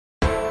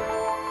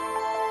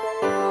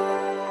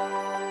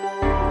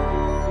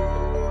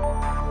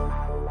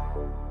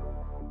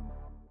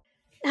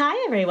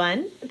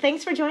everyone.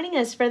 Thanks for joining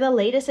us for the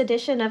latest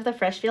edition of the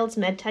Freshfields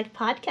MedTech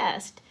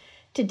podcast.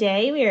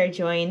 Today, we are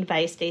joined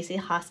by Stacy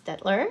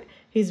Hostetler,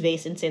 who's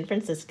based in San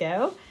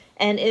Francisco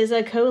and is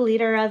a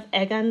co-leader of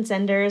Egon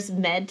Zender's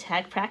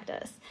MedTech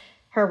practice.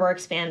 Her work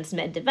spans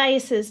med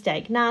devices,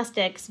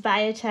 diagnostics,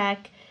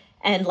 biotech,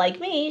 and like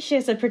me, she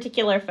has a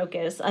particular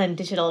focus on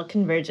digital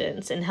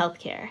convergence in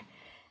healthcare.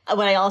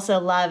 What I also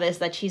love is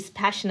that she's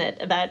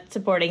passionate about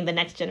supporting the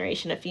next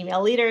generation of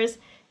female leaders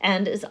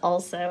and is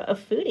also a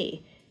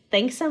foodie.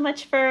 Thanks so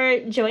much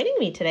for joining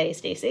me today,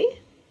 Stacy.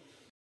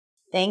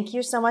 Thank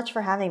you so much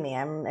for having me.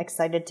 I'm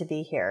excited to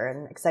be here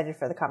and excited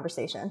for the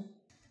conversation.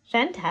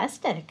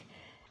 Fantastic.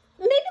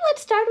 Maybe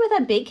let's start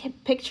with a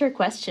big picture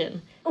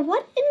question.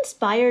 What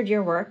inspired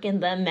your work in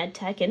the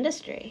medtech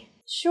industry?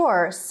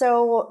 Sure.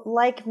 So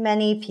like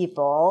many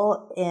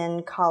people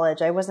in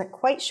college, I wasn't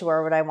quite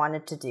sure what I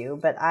wanted to do,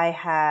 but I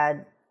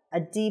had a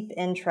deep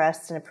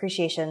interest and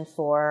appreciation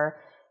for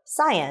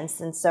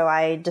science. And so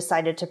I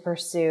decided to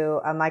pursue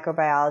a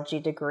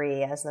microbiology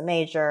degree as the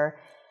major.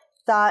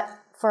 Thought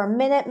for a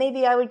minute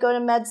maybe I would go to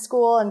med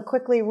school and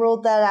quickly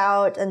ruled that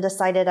out and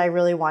decided I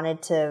really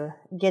wanted to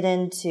get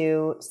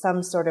into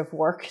some sort of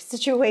work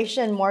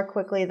situation more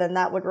quickly than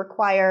that would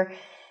require.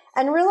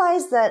 And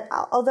realized that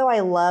although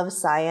I love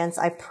science,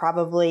 I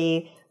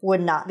probably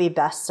would not be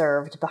best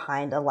served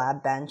behind a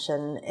lab bench.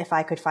 And if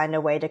I could find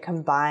a way to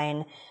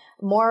combine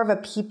more of a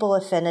people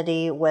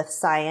affinity with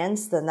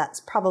science, then that's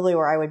probably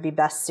where I would be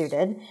best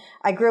suited.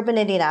 I grew up in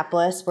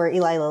Indianapolis, where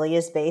Eli Lilly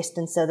is based.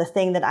 And so the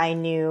thing that I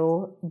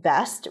knew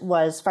best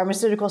was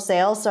pharmaceutical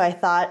sales. So I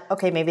thought,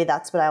 okay, maybe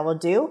that's what I will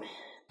do.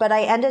 But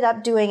I ended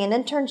up doing an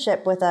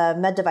internship with a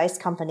med device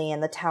company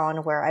in the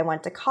town where I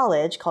went to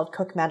college called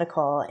Cook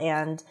Medical,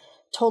 and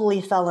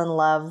totally fell in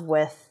love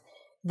with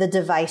the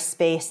device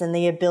space and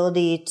the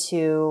ability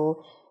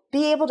to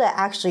be able to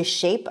actually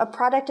shape a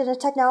product and a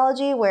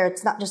technology where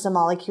it's not just a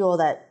molecule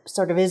that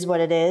sort of is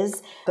what it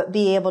is, but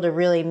be able to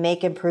really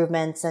make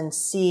improvements and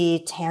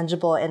see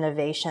tangible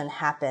innovation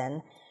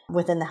happen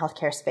within the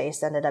healthcare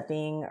space ended up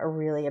being a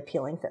really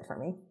appealing fit for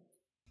me.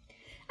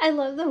 I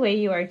love the way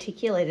you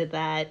articulated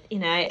that.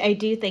 I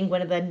do think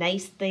one of the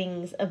nice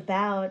things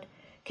about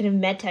kind of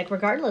medtech,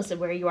 regardless of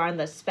where you are on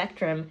the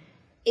spectrum,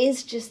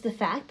 is just the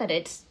fact that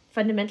it's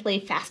fundamentally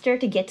faster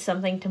to get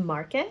something to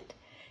market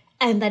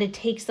and that it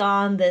takes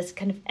on this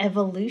kind of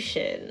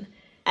evolution,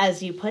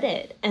 as you put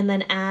it. And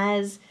then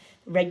as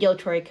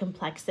regulatory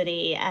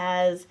complexity,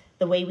 as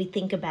the way we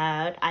think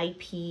about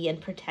IP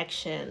and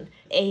protection,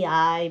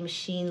 AI,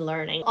 machine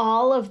learning,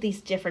 all of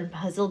these different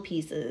puzzle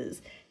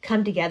pieces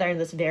come together in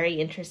this very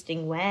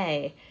interesting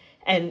way.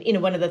 And,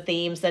 one of the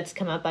themes that's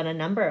come up on a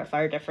number of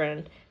our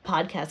different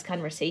podcast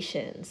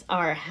conversations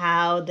are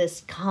how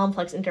this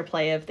complex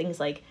interplay of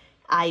things like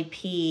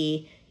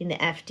IP,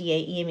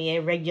 FDA,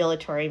 EMEA,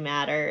 regulatory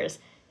matters,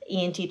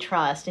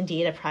 antitrust, and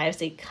data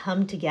privacy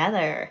come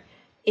together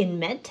in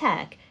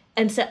medtech.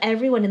 And so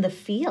everyone in the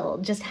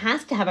field just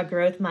has to have a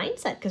growth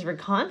mindset because we're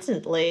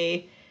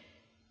constantly,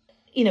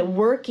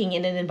 working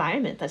in an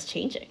environment that's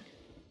changing.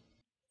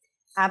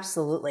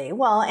 Absolutely.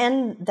 Well,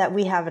 and that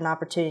we have an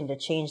opportunity to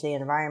change the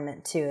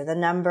environment too. The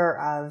number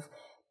of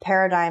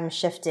paradigm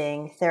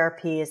shifting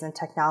therapies and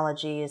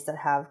technologies that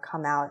have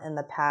come out in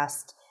the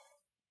past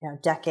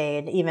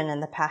decade, even in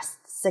the past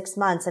 6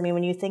 months. I mean,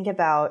 when you think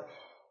about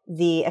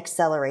the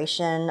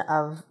acceleration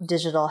of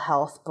digital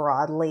health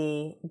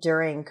broadly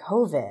during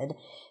COVID,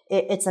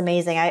 it's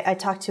amazing. I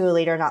talked to a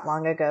leader not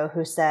long ago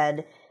who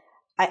said,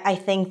 I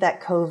think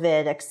that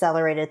COVID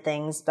accelerated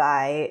things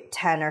by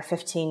 10 or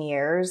 15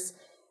 years,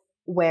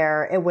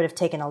 where it would have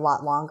taken a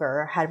lot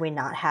longer had we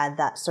not had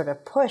that sort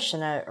of push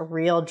and a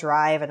real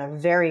drive and a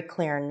very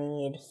clear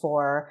need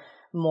for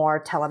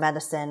more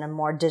telemedicine and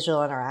more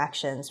digital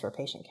interactions for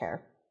patient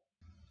care.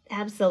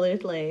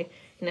 Absolutely.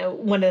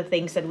 One of the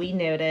things that we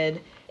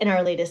noted in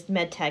our latest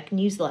MedTech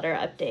newsletter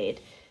update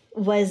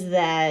was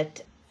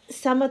that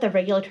some of the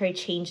regulatory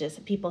changes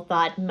that people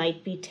thought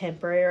might be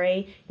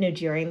temporary,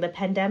 during the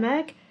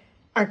pandemic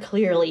are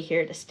clearly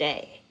here to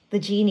stay. The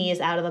genie is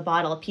out of the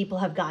bottle. People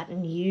have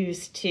gotten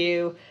used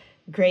to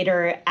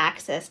greater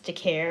access to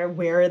care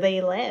where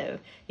they live,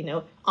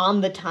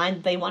 on the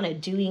time they want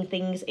it, doing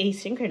things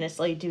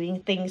asynchronously,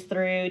 doing things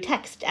through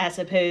text as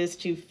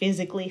opposed to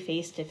physically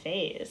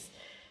face-to-face.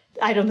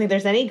 I don't think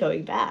there's any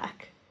going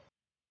back.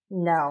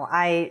 No,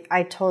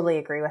 I totally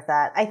agree with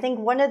that. I think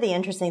one of the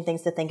interesting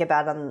things to think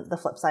about on the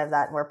flip side of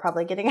that, and we're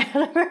probably getting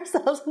ahead of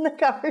ourselves in the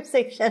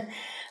conversation,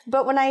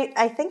 but when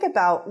I think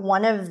about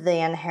one of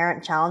the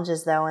inherent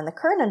challenges, though, in the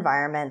current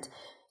environment,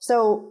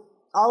 so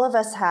all of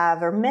us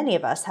have, or many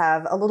of us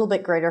have, a little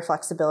bit greater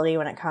flexibility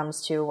when it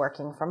comes to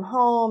working from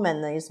home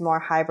and these more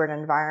hybrid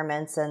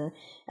environments, and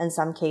in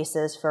some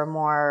cases for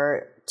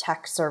more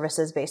tech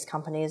services-based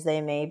companies, they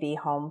may be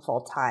home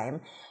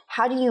full-time.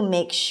 How do you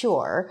make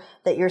sure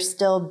that you're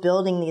still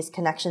building these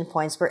connection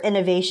points where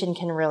innovation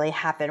can really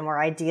happen, where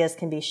ideas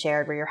can be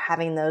shared, where you're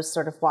having those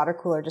sort of water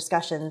cooler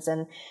discussions?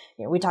 And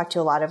we talk to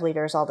a lot of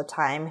leaders all the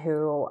time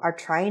who are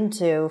trying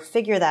to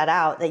figure that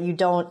out, that you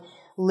don't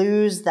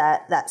lose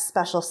that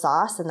special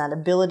sauce and that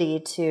ability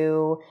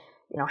to,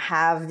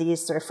 have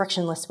these sort of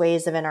frictionless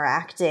ways of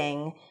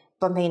interacting,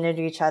 bumping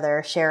into each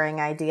other, sharing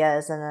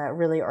ideas in a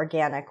really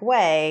organic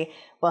way,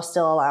 while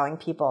still allowing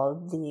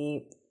people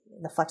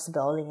the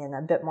flexibility and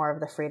a bit more of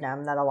the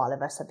freedom that a lot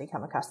of us have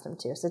become accustomed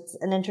to. So it's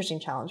an interesting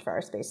challenge for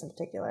our space in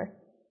particular.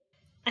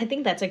 I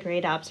think that's a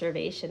great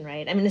observation,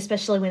 right? I mean,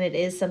 especially when it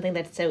is something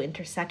that's so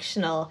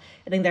intersectional.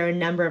 I think there are a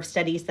number of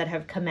studies that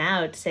have come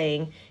out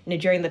saying,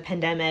 during the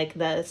pandemic,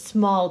 the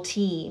small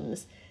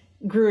teams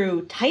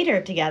grew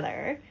tighter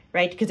together,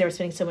 right? Because they were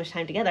spending so much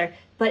time together.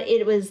 But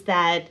it was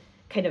that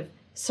kind of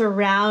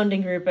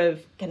surrounding group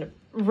of kind of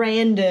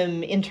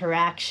random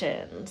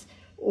interactions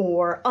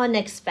or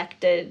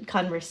unexpected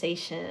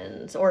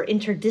conversations or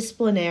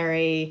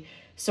interdisciplinary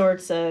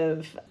sorts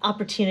of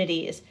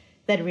opportunities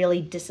that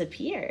really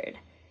disappeared.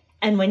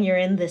 And when you're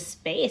in this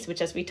space,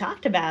 which, as we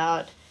talked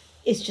about,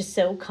 is just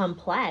so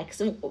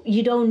complex,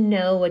 you don't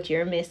know what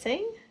you're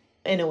missing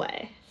in a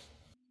way.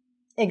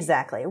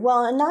 Exactly.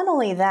 Well, and not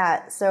only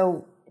that,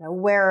 so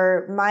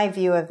where my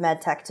view of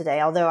MedTech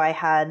today, although I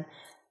had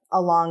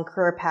a long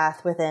career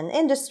path within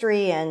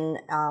industry and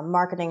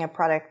marketing and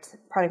product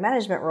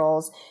management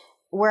roles,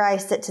 where I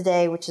sit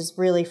today, which is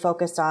really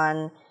focused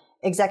on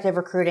executive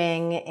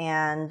recruiting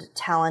and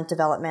talent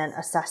development,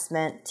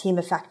 assessment, team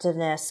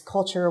effectiveness,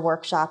 culture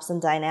workshops,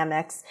 and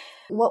dynamics.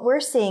 What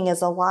we're seeing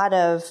is a lot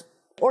of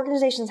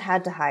organizations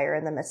had to hire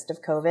in the midst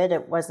of COVID.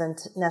 It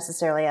wasn't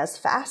necessarily as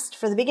fast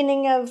for the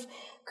beginning of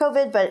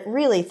COVID, but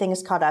really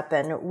things caught up,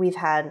 and we've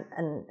had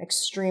an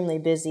extremely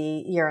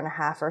busy year and a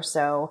half or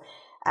so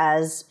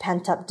as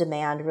pent-up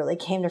demand really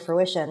came to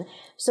fruition.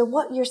 So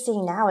what you're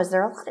seeing now is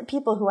there are a lot of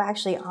people who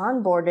actually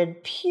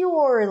onboarded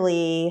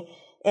purely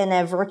in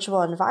a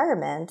virtual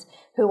environment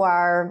who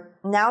are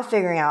now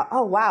figuring out,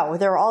 oh, wow,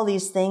 there are all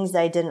these things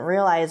that I didn't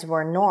realize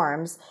were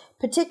norms,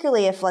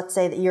 particularly if, let's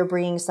say, that you're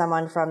bringing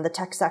someone from the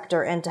tech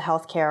sector into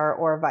healthcare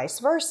or vice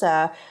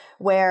versa,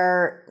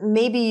 where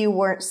maybe you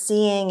weren't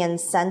seeing and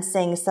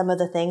sensing some of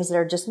the things that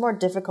are just more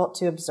difficult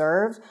to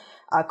observe,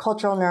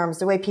 cultural norms,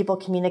 the way people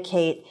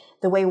communicate,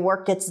 the way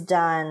work gets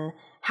done,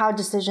 how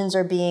decisions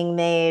are being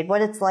made,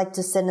 what it's like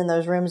to sit in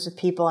those rooms with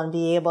people and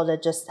be able to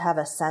just have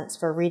a sense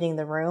for reading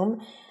the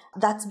room.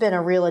 That's been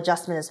a real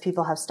adjustment as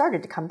people have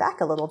started to come back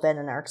a little bit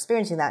and are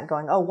experiencing that and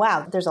going, oh,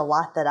 wow, there's a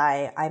lot that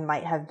I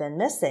might have been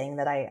missing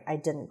that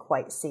I didn't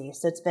quite see.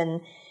 So it's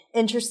been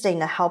interesting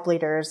to help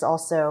leaders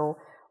also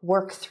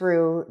work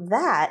through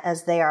that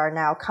as they are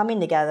now coming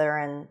together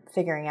and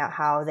figuring out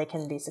how they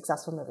can be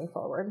successful moving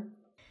forward.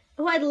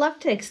 Oh, I'd love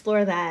to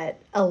explore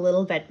that a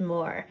little bit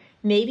more.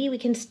 Maybe we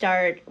can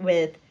start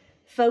with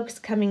folks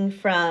coming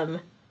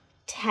from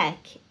tech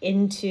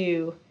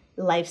into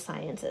life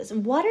sciences.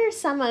 What are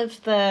some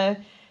of the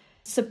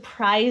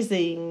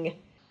surprising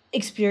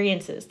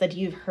experiences that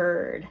you've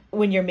heard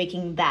when you're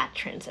making that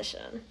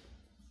transition?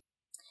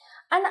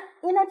 And,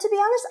 to be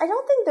honest, I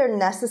don't think they're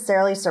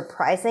necessarily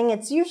surprising.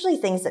 It's usually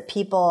things that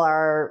people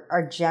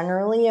are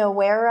generally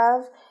aware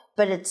of,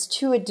 but it's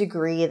to a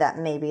degree that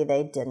maybe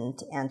they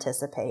didn't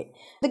anticipate.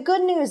 The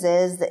good news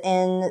is that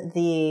in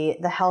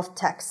the health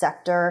tech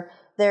sector,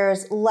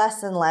 there's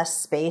less and less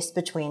space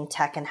between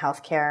tech and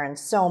healthcare and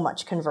so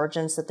much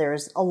convergence that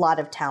there's a lot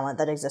of talent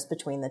that exists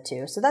between the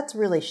two. So that's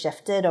really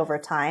shifted over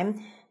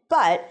time.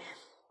 But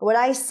what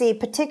I see,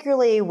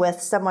 particularly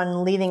with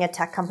someone leaving a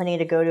tech company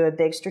to go to a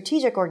big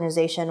strategic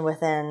organization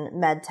within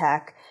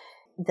MedTech,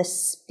 the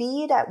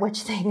speed at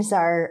which things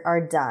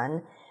are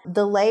done,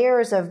 the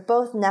layers of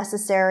both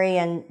necessary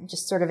and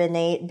just sort of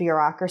innate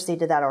bureaucracy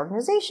to that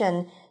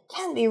organization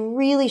can be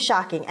really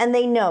shocking. And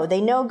they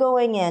know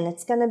going in,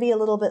 it's going to be a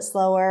little bit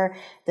slower.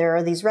 There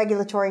are these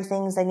regulatory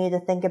things I need to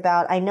think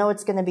about. I know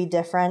it's going to be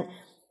different,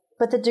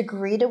 but the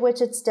degree to which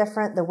it's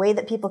different, the way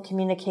that people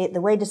communicate, the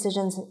way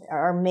decisions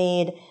are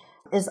made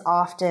is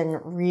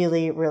often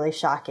really, really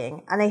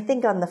shocking. And I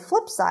think on the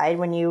flip side,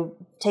 when you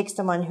take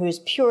someone who's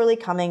purely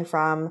coming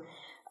from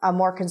a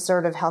more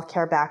conservative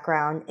healthcare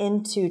background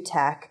into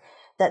tech,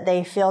 that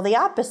they feel the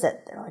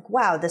opposite. They're like,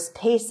 wow, this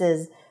pace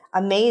is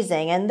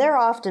amazing. And they're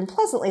often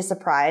pleasantly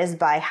surprised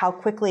by how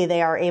quickly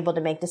they are able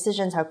to make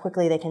decisions, how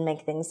quickly they can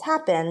make things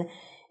happen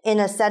in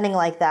a setting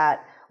like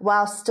that,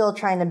 while still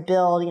trying to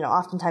build,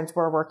 oftentimes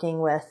we're working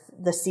with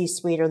the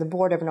C-suite or the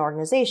board of an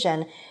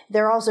organization.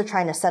 They're also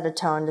trying to set a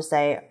tone to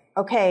say,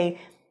 okay,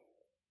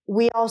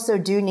 we also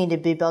do need to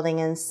be building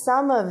in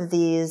some of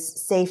these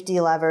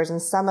safety levers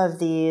and some of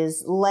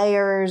these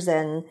layers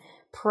and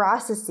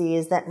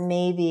processes that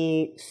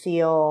maybe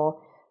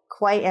feel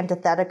quite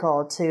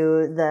antithetical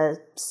to the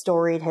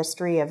storied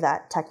history of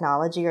that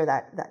technology or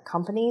that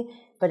company,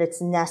 but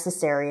it's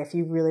necessary if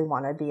you really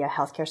want to be a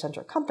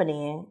healthcare-centric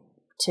company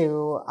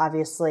to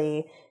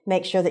obviously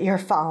make sure that you're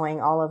following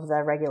all of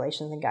the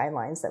regulations and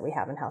guidelines that we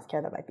have in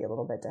healthcare that might be a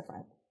little bit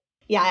different.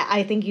 Yeah,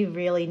 I think you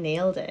really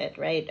nailed it,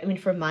 right? I mean,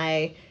 from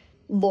my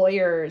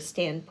lawyer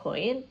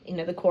standpoint,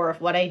 the core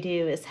of what I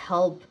do is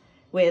help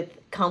with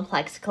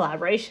complex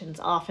collaborations,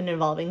 often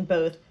involving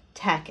both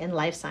tech and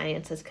life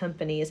sciences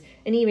companies,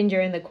 and even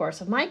during the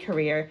course of my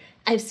career,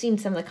 I've seen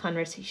some of the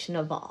conversation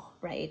evolve,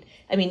 right?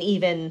 I mean,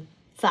 even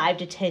 5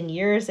 to 10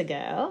 years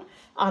ago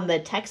on the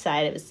tech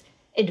side, it was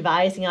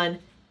advising on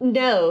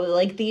no,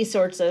 like these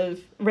sorts of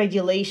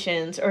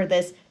regulations or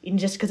this,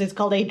 just because it's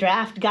called a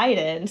draft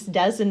guidance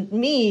doesn't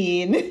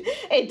mean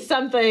it's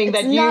something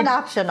that it's not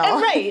optional.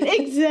 Right,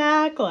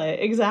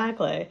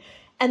 exactly.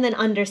 And then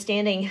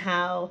understanding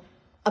how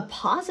a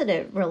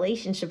positive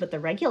relationship with the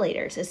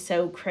regulators is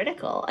so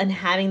critical and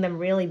having them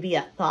really be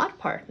a thought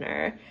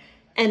partner.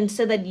 And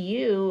so that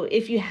you,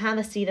 if you have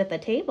a seat at the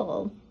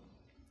table,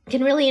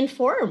 can really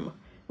inform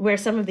where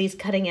some of these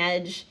cutting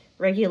edge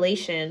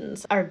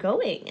regulations are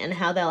going and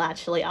how they'll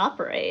actually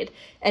operate.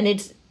 And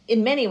it's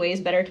in many ways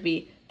better to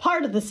be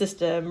part of the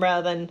system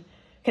rather than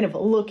kind of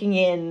looking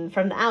in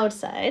from the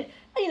outside.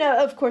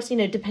 Of course,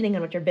 depending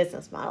on what your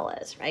business model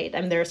is, right? I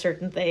mean, there are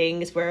certain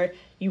things where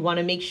you want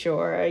to make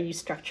sure you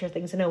structure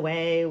things in a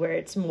way where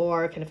it's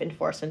more kind of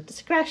enforcement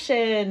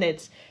discretion,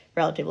 it's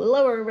relatively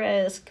lower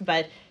risk.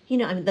 But,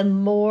 the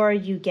more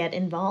you get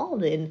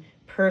involved in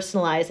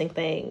personalizing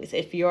things,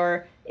 if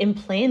you're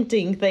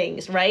implanting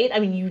things, right? I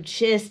mean, you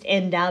just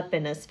end up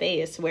in a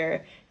space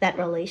where that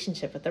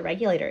relationship with the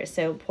regulator is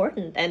so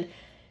important. And,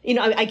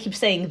 I keep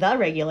saying the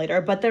regulator,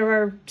 but there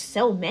are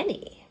so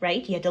many,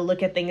 right? You have to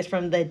look at things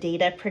from the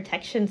data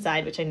protection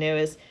side, which I know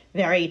is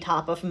very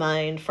top of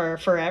mind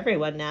for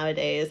everyone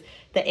nowadays.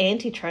 The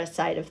antitrust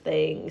side of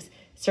things,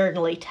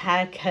 certainly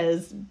tech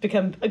has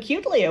become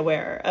acutely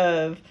aware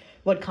of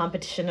what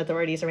competition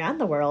authorities around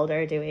the world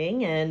are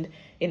doing. And,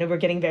 we're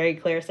getting very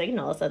clear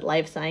signals that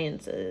life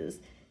sciences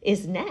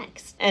is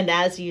next. And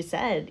as you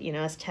said,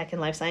 as tech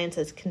and life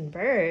sciences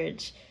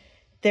converge,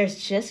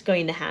 there's just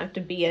going to have to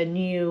be a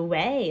new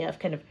way of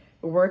kind of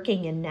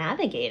working and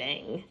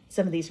navigating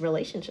some of these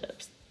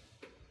relationships.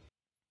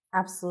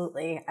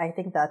 Absolutely. I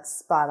think that's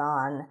spot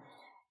on.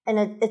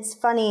 And it's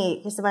funny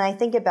because when I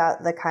think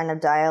about the kind of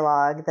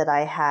dialogue that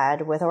I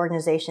had with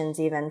organizations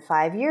even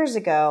 5 years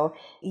ago,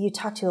 you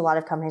talk to a lot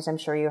of companies, I'm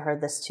sure you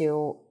heard this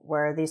too,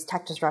 where these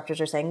tech disruptors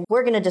are saying,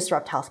 we're going to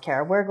disrupt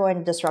healthcare. We're going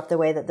to disrupt the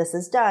way that this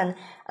is done. And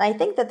I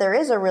think that there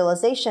is a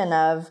realization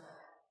of,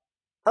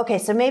 okay,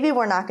 so maybe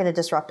we're not going to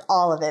disrupt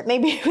all of it.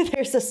 Maybe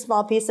there's a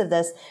small piece of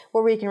this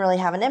where we can really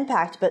have an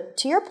impact. But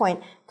to your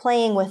point,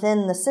 playing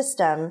within the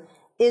system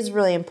is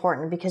really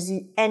important because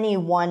any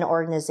one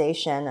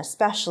organization,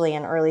 especially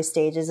in early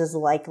stages, is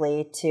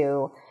likely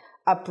to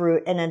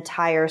uproot an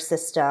entire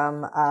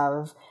system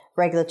of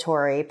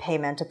regulatory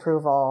payment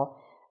approval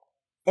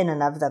in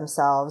and of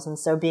themselves. And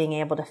so being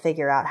able to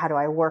figure out how do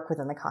I work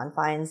within the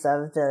confines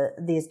of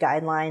these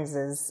guidelines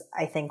is,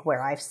 I think,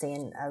 where I've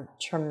seen a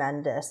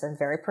tremendous and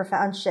very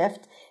profound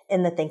shift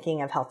in the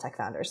thinking of health tech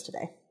founders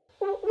today.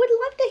 Would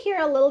love to hear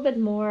a little bit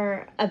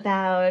more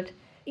about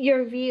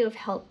your view of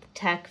health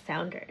tech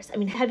founders. I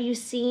mean, have you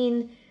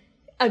seen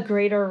a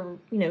greater,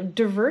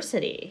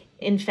 diversity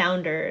in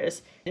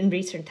founders in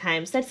recent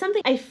times? That's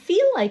something I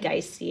feel like I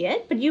see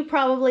it, but you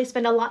probably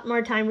spend a lot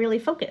more time really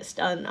focused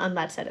on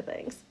that side of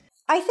things.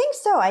 I think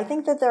so. I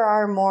think that there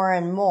are more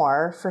and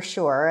more, for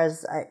sure.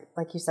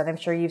 Like you said, I'm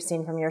sure you've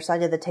seen from your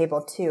side of the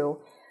table too.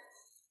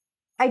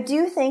 I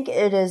do think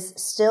it is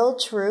still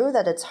true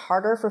that it's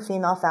harder for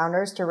female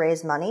founders to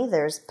raise money.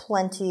 There's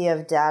plenty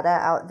of data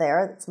out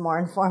there that's more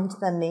informed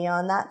than me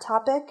on that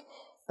topic,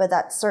 but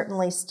that's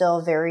certainly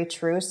still very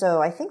true.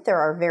 So I think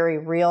there are very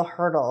real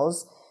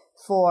hurdles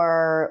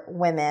for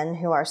women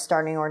who are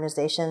starting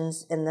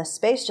organizations in this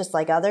space, just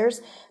like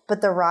others. But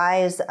the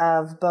rise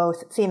of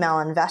both female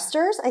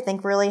investors, I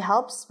think, really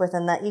helps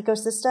within that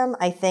ecosystem.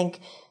 I think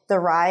the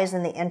rise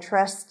in the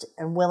interest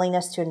and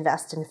willingness to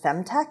invest in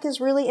femtech is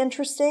really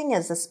interesting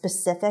as a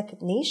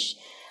specific niche.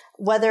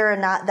 Whether or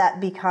not that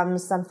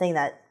becomes something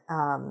that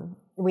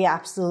we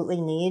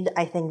absolutely need,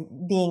 I think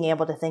being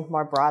able to think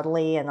more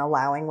broadly and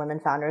allowing women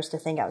founders to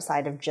think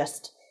outside of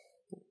just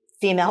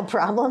female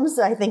problems,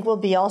 I think will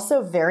be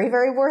also very,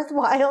 very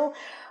worthwhile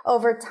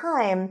over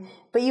time.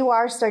 But you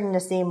are starting to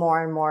see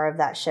more and more of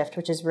that shift,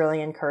 which is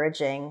really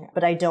encouraging.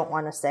 But I don't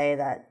want to say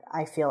that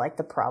I feel like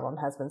the problem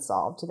has been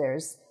solved.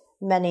 There's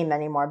many,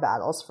 many more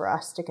battles for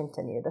us to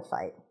continue to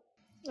fight.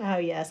 Oh,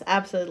 yes,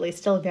 absolutely.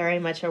 Still very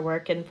much a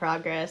work in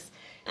progress.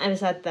 I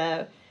was at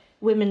the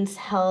Women's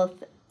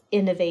Health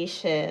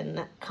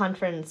Innovation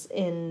Conference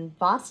in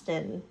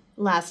Boston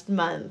last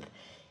month.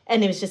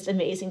 And it was just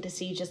amazing to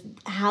see just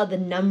how the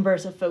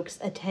numbers of folks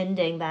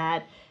attending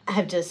that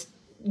have just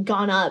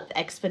gone up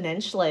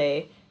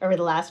exponentially over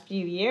the last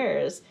few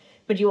years.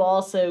 But you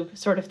also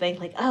sort of think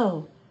like,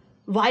 oh,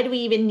 why do we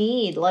even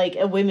need like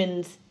a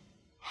women's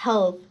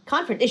health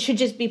conference? It should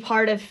just be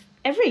part of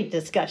every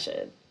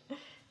discussion.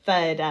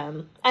 But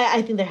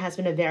I think there has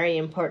been a very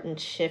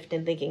important shift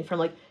in thinking from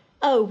like,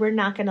 oh, we're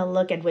not going to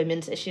look at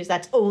women's issues.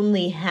 That's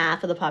only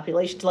half of the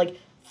population to like,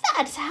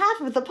 that's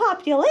half of the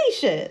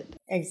population.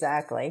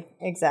 Exactly.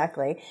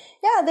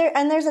 Yeah,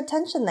 there's a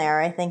tension there,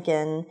 I think,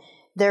 in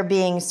there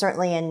being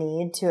certainly a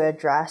need to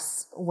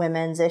address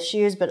women's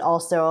issues, but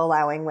also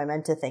allowing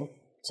women to think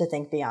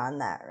beyond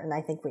that. And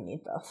I think we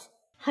need both.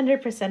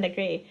 100%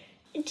 agree.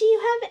 Do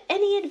you have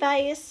any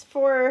advice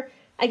for,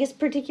 I guess,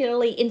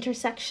 particularly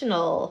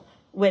intersectional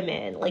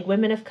women, like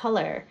women of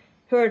color,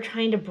 who are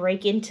trying to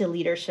break into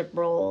leadership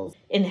roles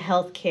in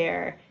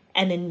healthcare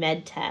and in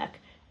MedTech?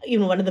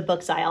 One of the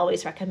books I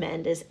always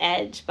recommend is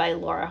Edge by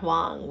Laura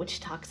Huang, which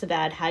talks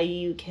about how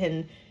you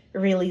can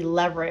really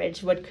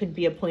leverage what could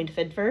be a point of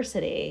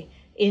adversity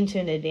into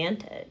an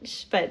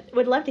advantage. But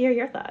would love to hear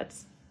your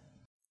thoughts.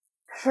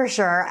 For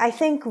sure. I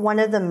think one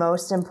of the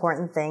most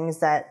important things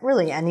that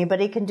really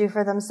anybody can do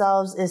for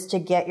themselves is to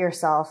get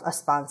yourself a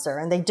sponsor.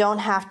 And they don't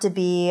have to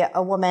be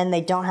a woman. They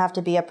don't have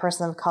to be a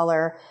person of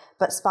color,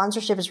 but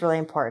sponsorship is really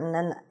important.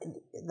 And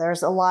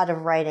there's a lot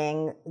of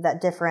writing that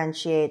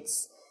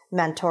differentiates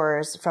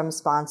mentors from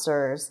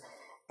sponsors.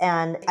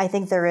 And I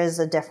think there is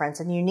a difference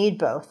and you need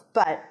both,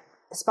 but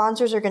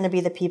sponsors are going to be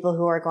the people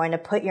who are going to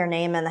put your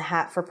name in the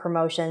hat for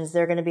promotions.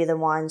 They're going to be the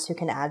ones who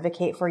can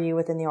advocate for you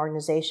within the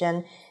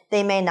organization.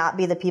 They may not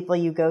be the people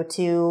you go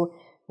to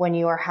when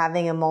you are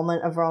having a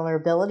moment of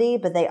vulnerability,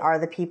 but they are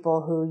the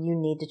people who you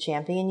need to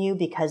champion you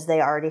because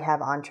they already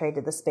have entree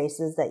to the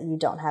spaces that you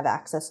don't have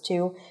access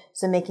to.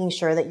 So making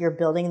sure that you're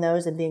building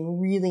those and being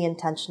really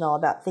intentional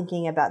about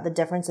thinking about the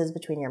differences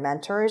between your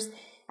mentors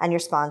and your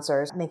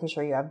sponsors, making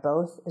sure you have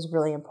both is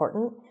really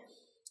important.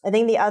 I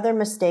think the other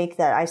mistake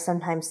that I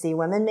sometimes see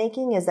women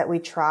making is that we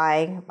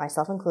try,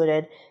 myself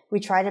included, we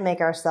try to make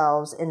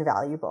ourselves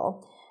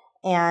invaluable.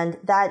 And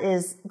that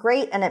is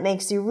great and it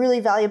makes you really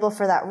valuable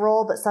for that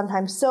role, but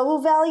sometimes so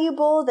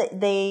valuable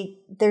that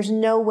there's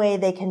no way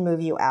they can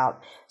move you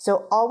out.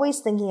 So always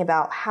thinking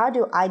about how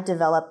do I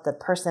develop the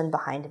person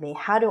behind me?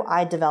 How do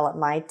I develop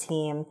my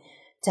team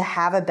to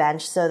have a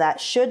bench so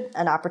that should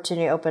an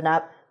opportunity open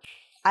up,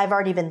 I've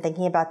already been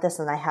thinking about this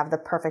and I have the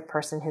perfect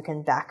person who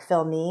can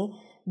backfill me.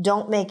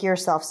 Don't make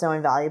yourself so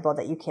invaluable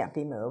that you can't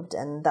be moved.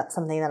 And that's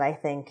something that I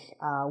think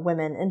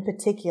women in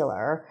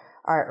particular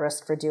are at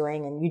risk for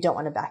doing, and you don't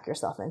want to back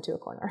yourself into a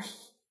corner.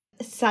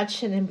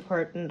 Such an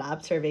important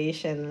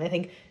observation. And I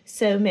think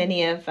so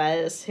many of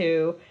us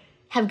who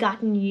have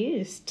gotten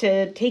used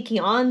to taking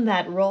on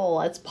that role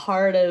as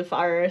part of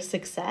our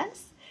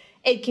success,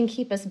 it can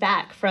keep us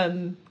back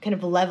from kind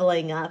of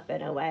leveling up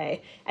in a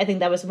way. I think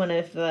that was one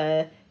of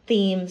the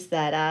themes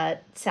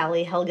that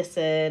Sally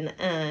Helgeson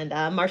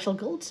and Marshall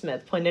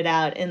Goldsmith pointed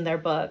out in their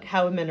book,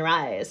 How Women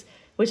Rise,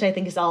 which I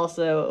think is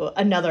also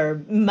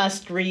another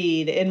must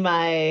read in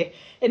my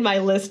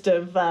list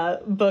of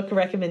book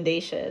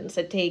recommendations.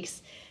 It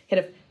takes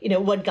kind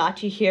of, what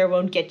got you here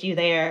won't get you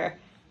there,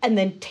 and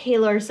then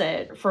tailors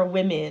it for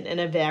women in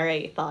a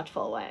very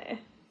thoughtful way.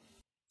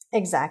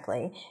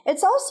 Exactly.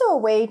 It's also a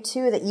way,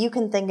 too, that you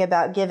can think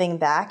about giving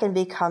back and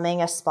becoming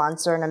a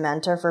sponsor and a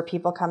mentor for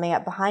people coming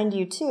up behind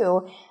you,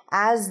 too,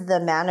 as the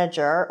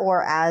manager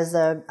or as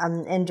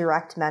an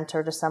indirect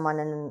mentor to someone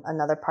in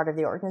another part of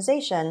the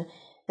organization,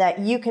 that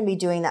you can be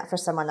doing that for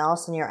someone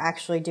else and you're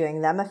actually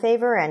doing them a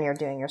favor and you're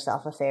doing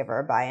yourself a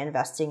favor by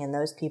investing in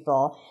those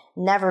people.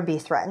 Never be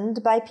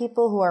threatened by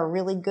people who are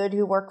really good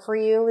who work for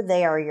you.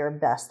 They are your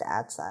best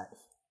asset.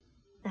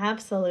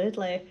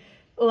 Absolutely.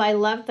 Oh, I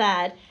love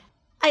that.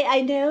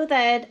 I know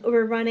that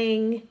we're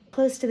running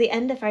close to the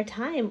end of our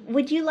time.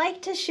 Would you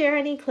like to share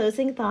any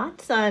closing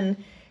thoughts on,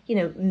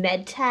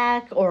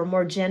 MedTech or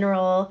more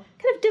general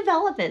kind of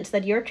developments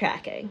that you're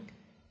tracking?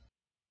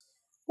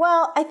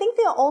 Well, I think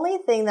the only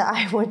thing that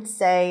I would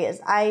say is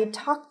I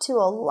talk to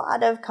a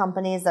lot of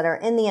companies that are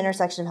in the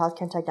intersection of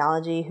healthcare and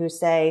technology who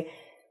say,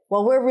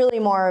 well, we're really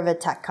more of a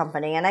tech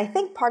company. And I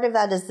think part of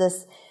that is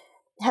this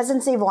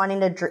hesitancy of wanting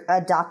to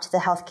adopt the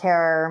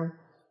healthcare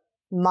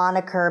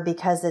moniker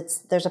because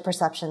there's a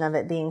perception of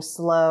it being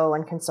slow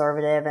and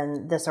conservative,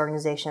 and this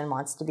organization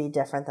wants to be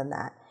different than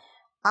that.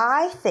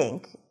 I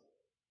think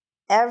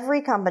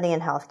every company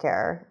in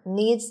healthcare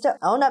needs to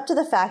own up to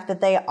the fact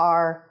that they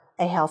are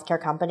a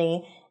healthcare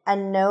company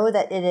and know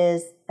that it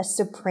is a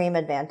supreme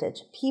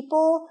advantage.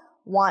 People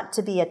want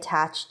to be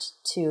attached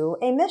to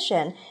a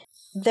mission.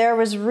 There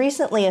was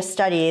recently a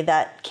study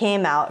that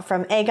came out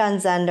from Egon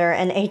Zehnder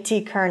and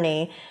A.T.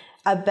 Kearney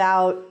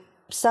about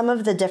some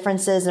of the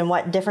differences in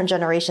what different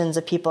generations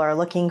of people are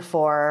looking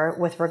for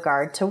with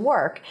regard to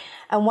work.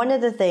 And one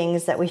of the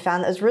things that we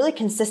found that was really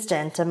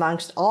consistent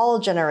amongst all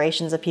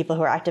generations of people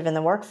who are active in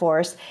the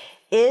workforce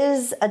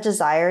is a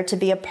desire to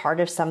be a part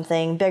of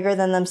something bigger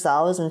than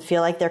themselves and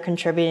feel like they're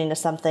contributing to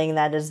something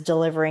that is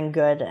delivering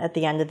good at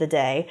the end of the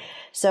day.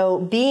 So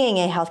being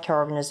a healthcare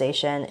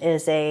organization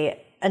is an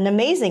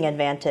amazing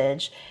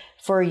advantage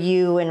for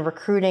you in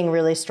recruiting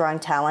really strong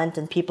talent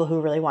and people who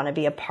really want to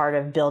be a part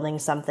of building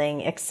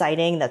something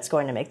exciting that's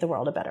going to make the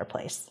world a better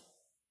place.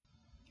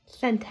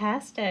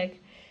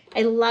 Fantastic.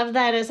 I love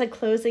that as a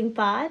closing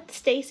thought.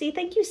 Stacy,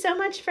 thank you so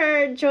much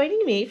for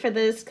joining me for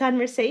this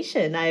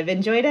conversation. I've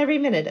enjoyed every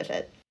minute of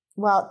it.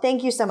 Well,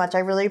 thank you so much. I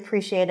really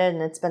appreciate it,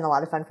 and it's been a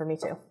lot of fun for me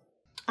too.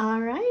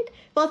 All right.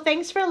 Well,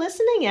 thanks for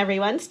listening,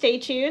 everyone. Stay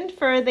tuned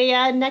for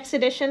the next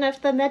edition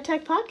of the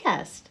MedTech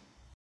Podcast.